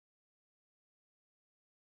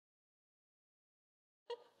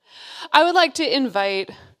I would like to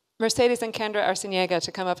invite Mercedes and Kendra Arciniega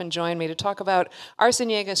to come up and join me to talk about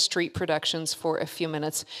Arciniega Street Productions for a few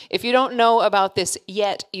minutes. If you don't know about this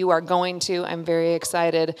yet, you are going to. I'm very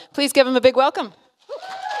excited. Please give them a big welcome.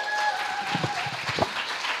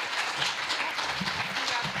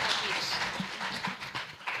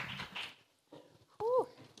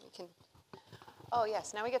 Oh,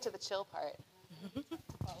 yes, now we get to the chill part.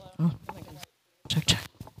 Oh my goodness. Check, check.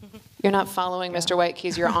 You're not following Mr. White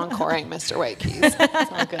Keys, you're encoring Mr. White Keys.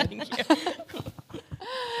 It's all good. Thank you.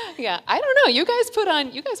 Yeah, I don't know. You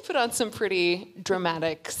guys put on some pretty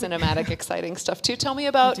dramatic, cinematic, exciting stuff too. Tell me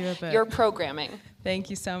about your programming. Thank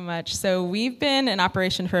you so much. So we've been in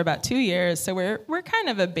operation for about 2 years. So we're kind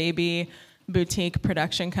of a baby boutique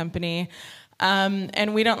production company.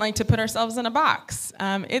 And we don't like to put ourselves in a box.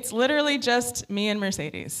 It's literally just me and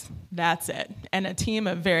Mercedes. That's it. And a team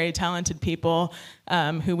of very talented people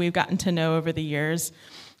who we've gotten to know over the years.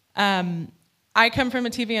 I come from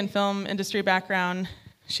a TV and film industry background.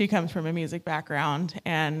 She comes from a music background.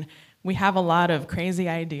 And we have a lot of crazy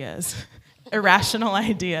ideas, irrational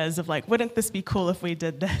ideas of like, wouldn't this be cool if we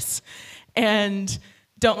did this? And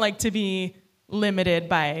don't like to be limited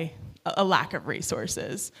by a lack of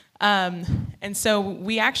resources. And so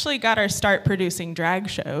we actually got our start producing drag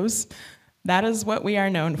shows. That is what we are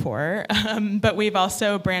known for. But we've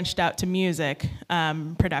also branched out to music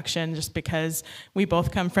production just because we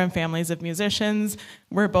both come from families of musicians.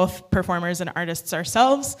 We're both performers and artists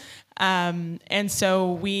ourselves. And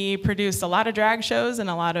so we produce a lot of drag shows and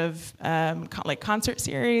a lot of like concert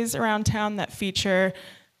series around town that feature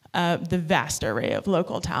the vast array of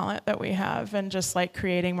local talent that we have, and just like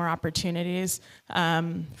creating more opportunities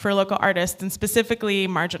for local artists, and specifically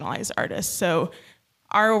marginalized artists. So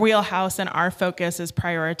our wheelhouse and our focus is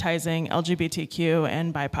prioritizing LGBTQ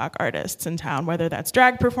and BIPOC artists in town, whether that's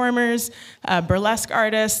drag performers, burlesque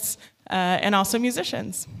artists, and also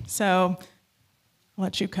musicians. So I'll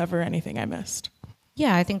let you cover anything I missed.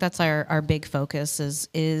 Yeah, I think that's our big focus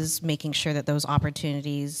is making sure that those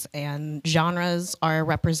opportunities and genres are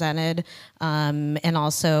represented, and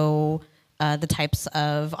also the types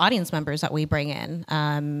of audience members that we bring in.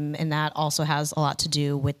 And that also has a lot to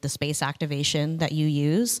do with the space activation that you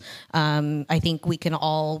use. I think we can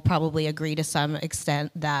all probably agree to some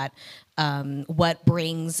extent that what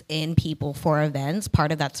brings in people for events,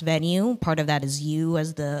 part of that's venue, part of that is you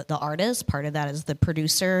as the artist, part of that is the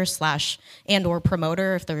producer / and or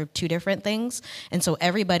promoter, if they're two different things. And so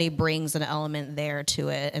everybody brings an element there to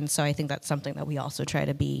it. And so I think that's something that we also try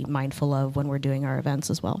to be mindful of when we're doing our events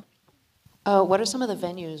as well. What are some of the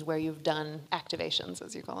venues where you've done activations,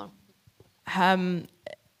 as you call them?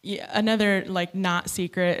 Yeah, another like not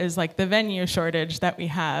secret is like the venue shortage that we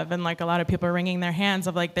have, and like a lot of people are wringing their hands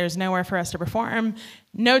of like there's nowhere for us to perform.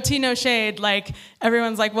 No tea, no shade. Like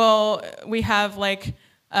everyone's like, well, we have like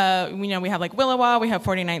we have like Willowa, we have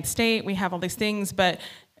 49th State, we have all these things, but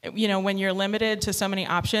you know, when you're limited to so many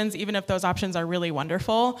options, even if those options are really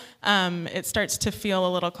wonderful, it starts to feel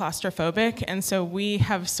a little claustrophobic. And so we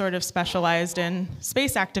have sort of specialized in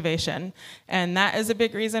space activation. And that is a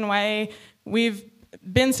big reason why we've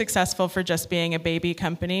been successful for just being a baby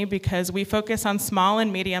company, because we focus on small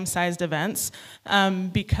and medium-sized events,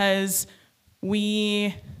 because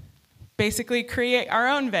we basically create our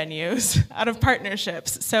own venues out of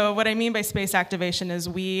partnerships. So what I mean by space activation is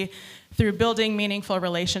through building meaningful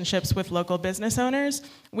relationships with local business owners,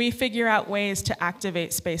 we figure out ways to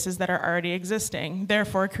activate spaces that are already existing,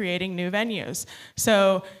 therefore creating new venues.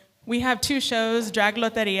 So we have 2 shows, Drag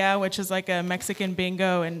Loteria, which is like a Mexican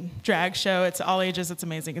bingo and drag show. It's all ages, it's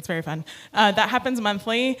amazing, it's very fun. That happens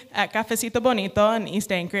monthly at Cafecito Bonito in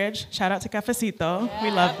East Anchorage. Shout out to Cafecito, yeah.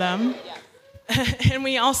 We love them. Yeah. And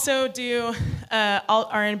we also do alt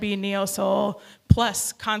R&B, neo soul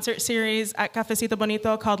plus concert series at Cafecito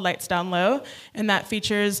Bonito called Lights Down Low, and that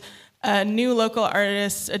features a different local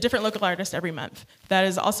artist every month. That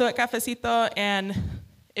is also at Cafecito, and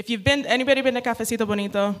if anybody been to Cafecito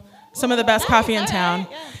Bonito, some of the best coffee in town.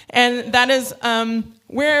 Yeah. And that is,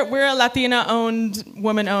 we're a Latina-owned,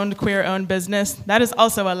 woman-owned, queer-owned business. That is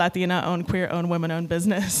also a Latina-owned, queer-owned, woman-owned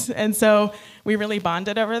business. And so we really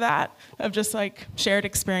bonded over that, of just like shared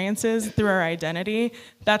experiences through our identity.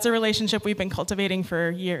 That's a relationship we've been cultivating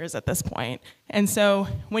for years at this point. And so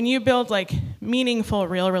when you build like meaningful,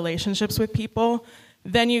 real relationships with people,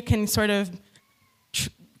 then you can sort of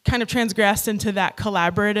kind of transgress into that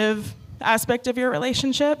collaborative aspect of your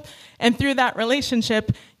relationship. And through that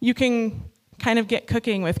relationship, you can kind of get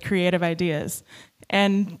cooking with creative ideas.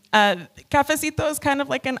 And Cafecito is kind of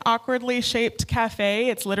like an awkwardly shaped cafe.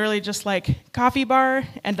 It's literally just like coffee bar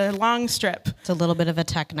and a long strip. It's a little bit of a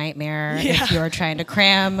tech nightmare if you're trying to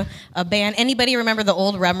cram a band. Anybody remember the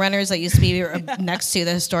old Rum Runners that used to be next to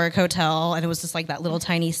the historic hotel, and it was just like that little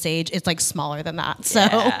tiny stage? It's like smaller than that. So,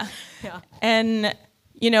 yeah. And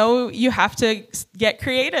you know, you have to get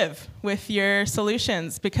creative with your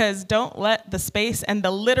solutions, because don't let the space and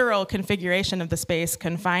the literal configuration of the space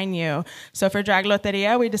confine you. So for Drag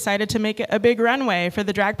Loteria, we decided to make it a big runway for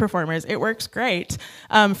the drag performers. It works great.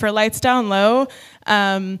 For Lights Down Low,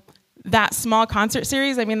 that small concert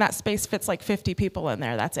series, I mean, that space fits like 50 people in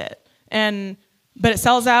there, that's it. But it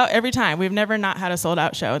sells out every time. We've never not had a sold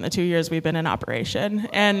out show in the 2 years we've been in operation.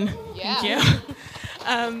 And thank you.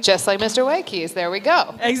 Just like Mr. White Keys, there we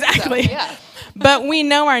go. Exactly. So, yeah. But we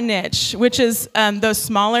know our niche, which is those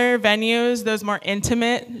smaller venues, those more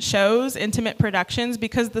intimate shows, intimate productions,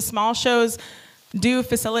 because the small shows do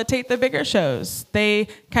facilitate the bigger shows. They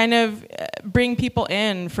kind of bring people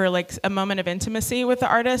in for like a moment of intimacy with the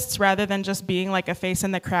artists, rather than just being like a face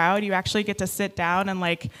in the crowd. You actually get to sit down and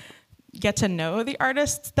like get to know the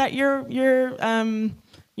artists that you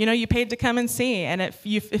paid to come and see, and it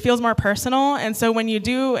feels more personal. And so when you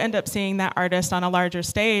do end up seeing that artist on a larger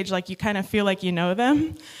stage, like you kind of feel like you know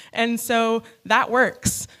them, and so that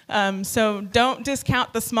works. So don't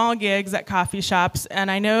discount the small gigs at coffee shops.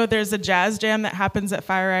 And I know there's a jazz jam that happens at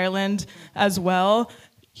Fire Island as well.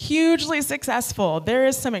 Hugely successful. There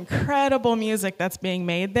is some incredible music that's being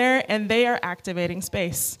made there, and they are activating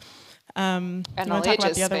space. And all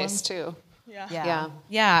ages space too. Yeah,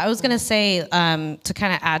 I was going to say, to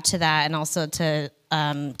kind of add to that, and also to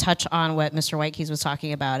touch on what Mr. Whitekeys was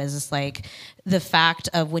talking about, is just like the fact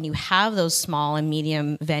of when you have those small and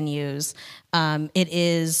medium venues, it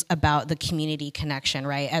is about the community connection,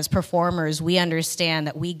 right? As performers, we understand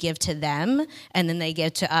that we give to them and then they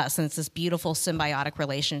give to us, and it's this beautiful symbiotic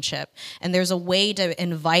relationship. And there's a way to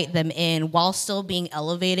invite them in while still being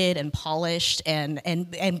elevated and polished and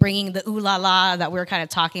bringing the ooh la la that we're kind of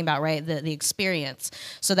talking about, right? The experience.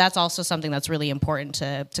 So that's also something that's really important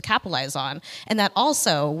to capitalize on. And that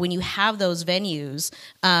also, when you have those venues,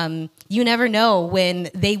 you never know when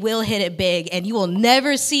they will hit it big, and you will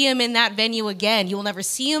never see them in that venue again. You will never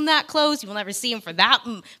see them that close. You will never see them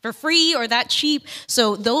for free or that cheap.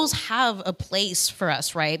 So those have a place for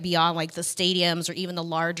us, right? Beyond like the stadiums or even the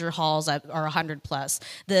larger halls that are 100 plus.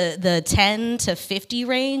 The 10 to 50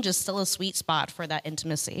 range is still a sweet spot for that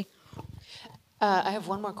intimacy. I have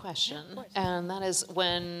one more question, and that is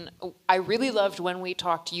when I really loved when we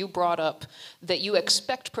talked, you brought up that you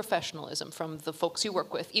expect professionalism from the folks you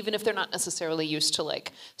work with, even if they're not necessarily used to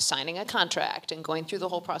like signing a contract and going through the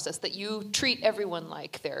whole process, that you treat everyone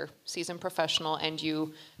like they're seasoned professional, and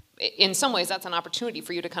you, in some ways, that's an opportunity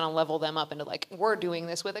for you to kind of level them up into like, we're doing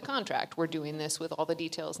this with a contract, we're doing this with all the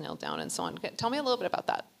details nailed down and so on. Tell me a little bit about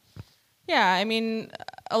that. Yeah, I mean,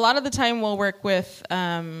 a lot of the time we'll work with,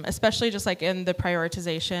 especially just like in the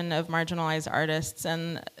prioritization of marginalized artists,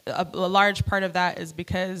 and a large part of that is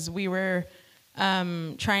because we were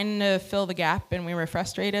trying to fill the gap, and we were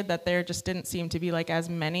frustrated that there just didn't seem to be like as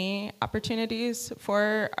many opportunities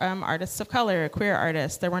for artists of color, queer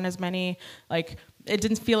artists. There weren't as many, like, it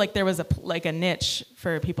didn't feel like there was a niche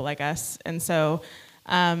for people like us. And so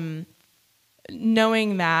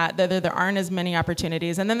knowing that there aren't as many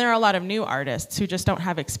opportunities, and then there are a lot of new artists who just don't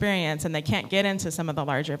have experience and they can't get into some of the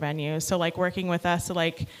larger venues. So like working with us,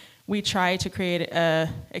 like we try to create a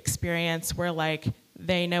experience where like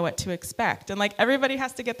they know what to expect, and like everybody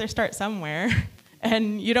has to get their start somewhere.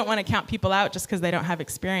 And you don't want to count people out just because they don't have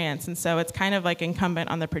experience. And so it's kind of like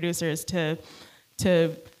incumbent on the producers to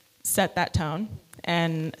set that tone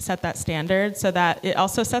and set that standard, so that it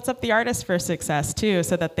also sets up the artist for success too,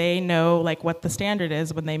 so that they know like what the standard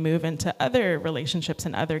is when they move into other relationships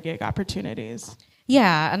and other gig opportunities.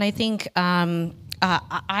 Yeah, and I think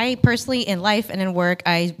I personally, in life and in work,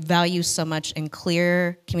 I value so much in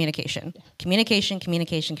clear communication. Communication.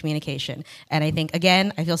 And I think,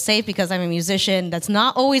 again, I feel safe because I'm a musician. That's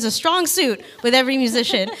not always a strong suit with every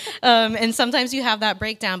musician. And sometimes you have that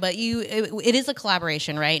breakdown, but it is a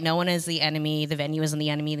collaboration, right? No one is the enemy. The venue isn't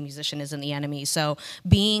the enemy. The musician isn't the enemy. So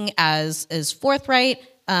being as forthright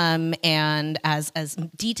and as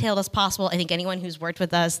detailed as possible. I think anyone who's worked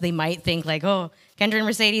with us, they might think like, oh, Kendra and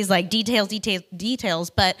Mercedes, like details,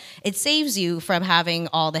 but it saves you from having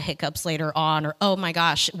all the hiccups later on, or, oh my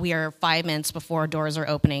gosh, we are 5 minutes before doors are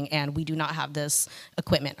opening and we do not have this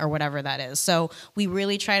equipment or whatever that is. So we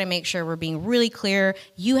really try to make sure we're being really clear.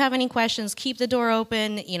 You have any questions, keep the door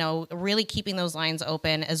open, really keeping those lines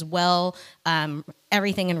open as well.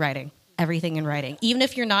 Everything in writing. everything in writing. Even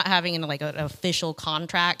if you're not having like an official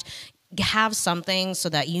contract, have something so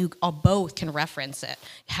that you all both can reference it.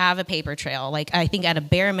 Have a paper trail. Like, I think at a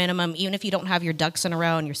bare minimum, even if you don't have your ducks in a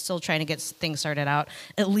row and you're still trying to get things started out,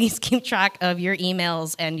 at least keep track of your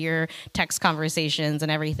emails and your text conversations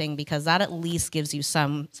and everything, because that at least gives you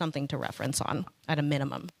something to reference on at a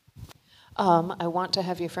minimum. I want to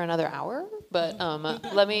have you for another hour, but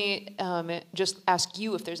let me just ask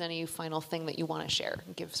you if there's any final thing that you want to share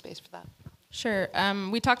and give space for that. Sure.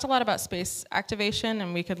 We talked a lot about space activation,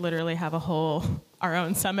 and we could literally have our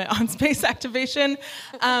own summit on space activation.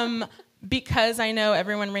 Because I know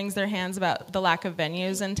everyone wrings their hands about the lack of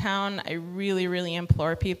venues in town, I really, really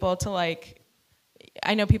implore people to, like,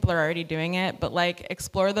 I know people are already doing it, but like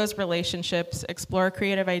explore those relationships, explore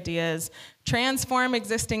creative ideas, transform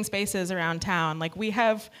existing spaces around town. Like, we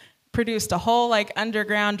have produced a whole like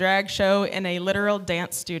underground drag show in a literal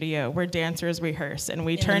dance studio where dancers rehearse, and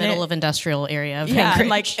we turn it in the middle of industrial area of Anchorage. And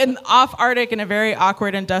like in off Arctic in a very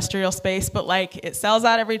awkward industrial space, but like it sells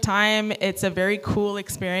out every time. It's a very cool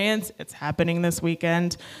experience. It's happening this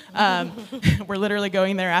weekend. We're literally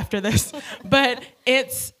going there after this, but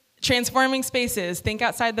it's transforming spaces. Think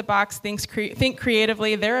outside the box. Think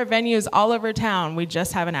creatively. There are venues all over town. We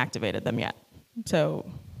just haven't activated them yet. So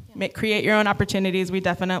create your own opportunities. We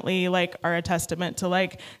definitely are a testament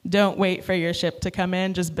to don't wait for your ship to come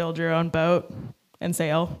in. Just build your own boat and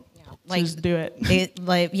sail. Yeah. Just do it.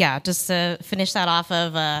 Just to finish that off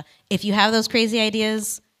of, if you have those crazy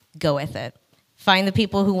ideas, go with it. Find the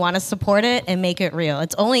people who want to support it and make it real.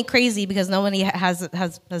 It's only crazy because nobody has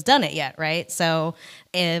done it yet, right? So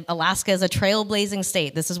Alaska is a trailblazing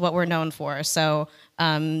state. This is what we're known for. So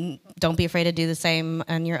don't be afraid to do the same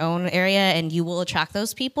in your own area, and you will attract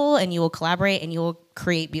those people, and you will collaborate, and you will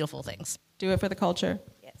create beautiful things. Do it for the culture.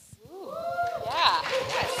 Yes. Ooh. Yeah.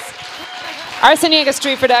 Yes. Arciniega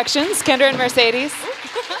Street Productions, Kendra and Mercedes.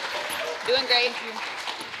 Doing great.